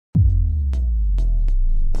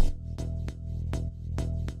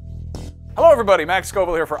Hello everybody, Max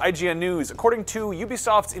Scoville here for IGN News. According to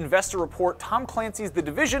Ubisoft's investor report, Tom Clancy's The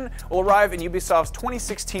Division will arrive in Ubisoft's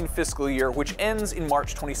 2016 fiscal year, which ends in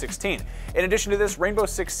March 2016. In addition to this, Rainbow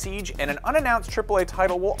Six Siege and an unannounced AAA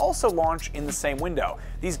title will also launch in the same window.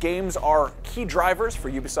 These games are key drivers for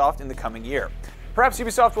Ubisoft in the coming year. Perhaps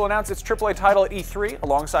Ubisoft will announce its AAA title at E3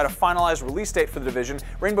 alongside a finalized release date for The Division.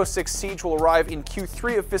 Rainbow Six Siege will arrive in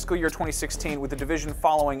Q3 of fiscal year 2016, with The Division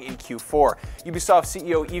following in Q4. Ubisoft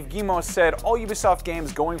CEO Yves Guillemot said all Ubisoft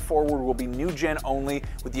games going forward will be new-gen only,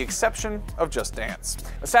 with the exception of Just Dance.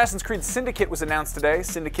 Assassin's Creed Syndicate was announced today.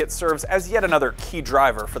 Syndicate serves as yet another key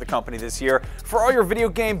driver for the company this year. For all your video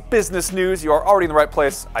game business news, you are already in the right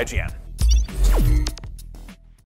place, IGN.